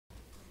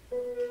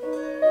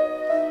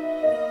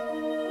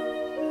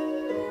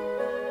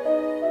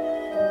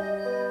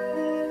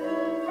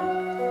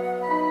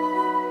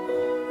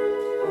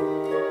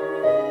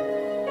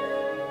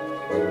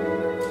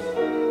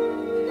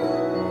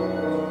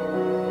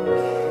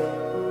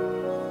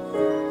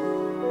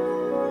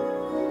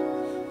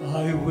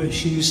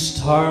wish you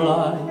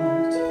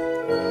starlight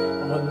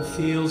on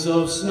fields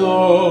of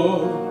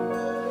snow,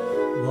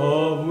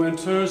 of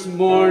winter's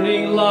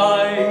morning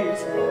light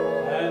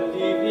and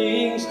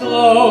evening's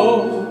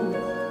glow.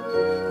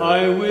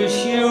 I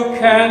wish you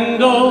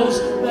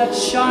candles that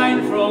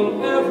shine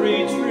from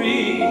every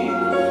tree,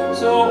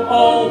 so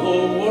all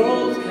the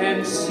world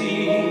can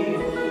see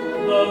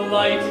the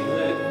light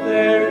that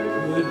there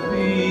could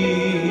be.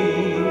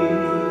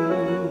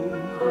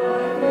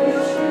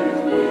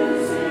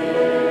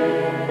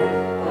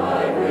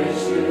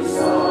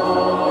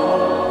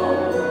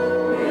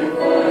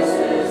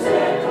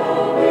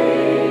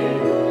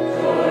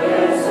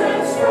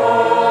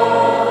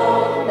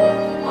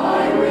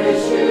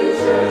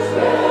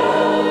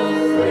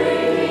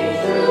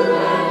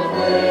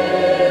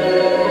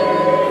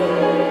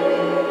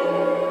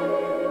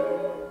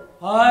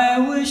 I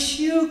wish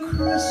you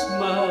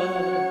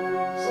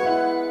Christmas,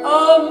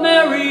 a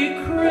Merry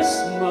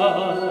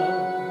Christmas.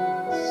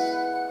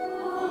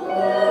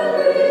 A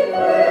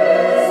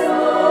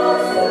Merry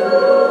Christmas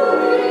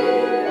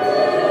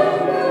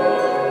to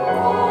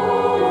remember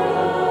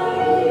all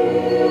the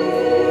years.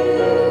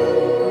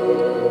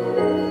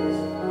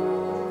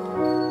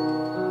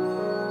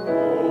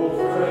 Old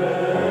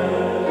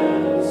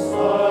friends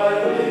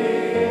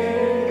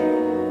smiling,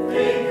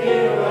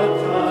 thinking of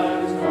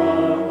times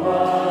gone by.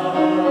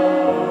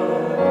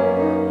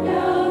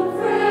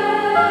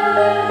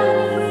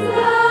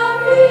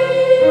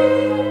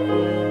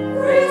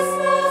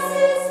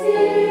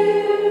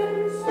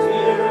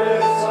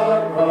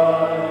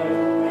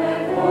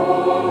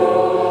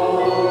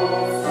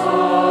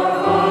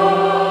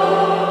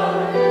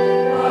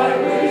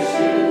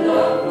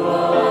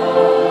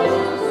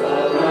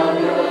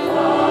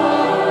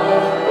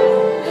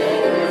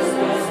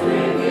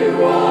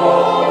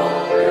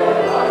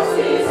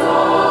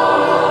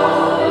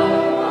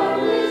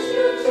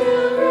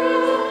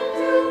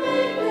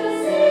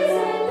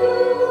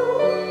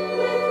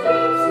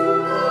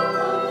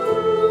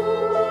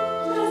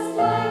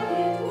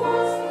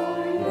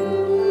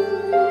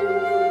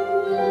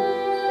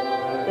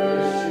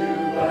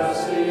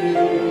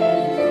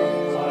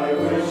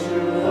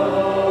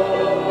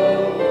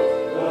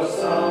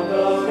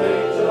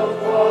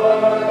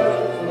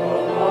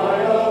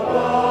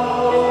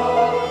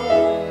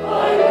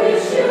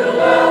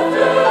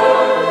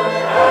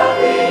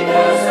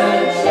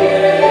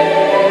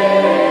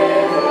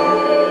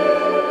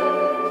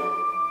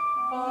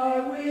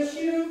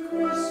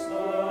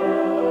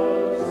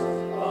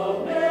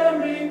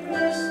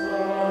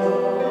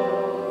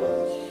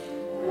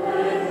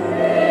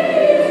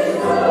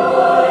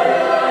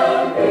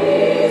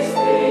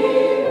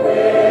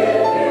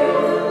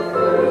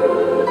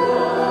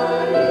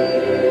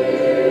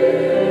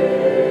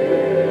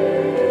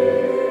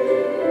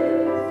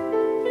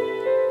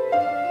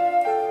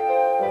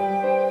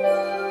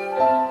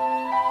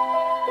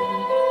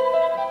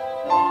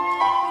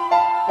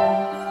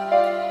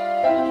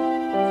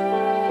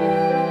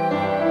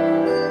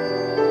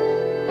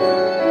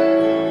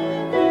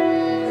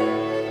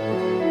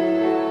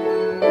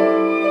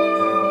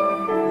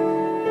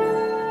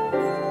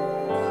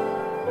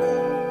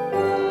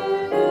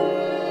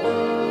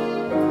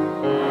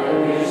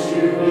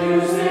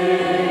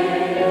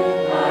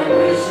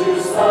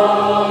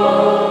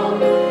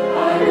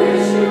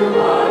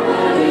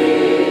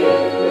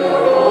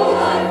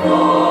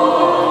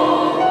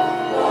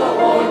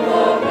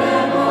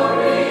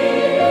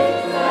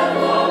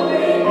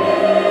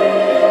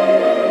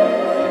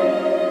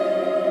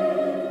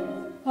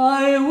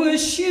 I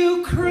wish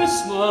you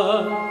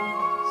Christmas,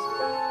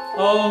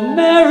 a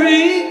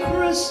Merry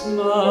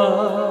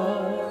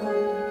Christmas.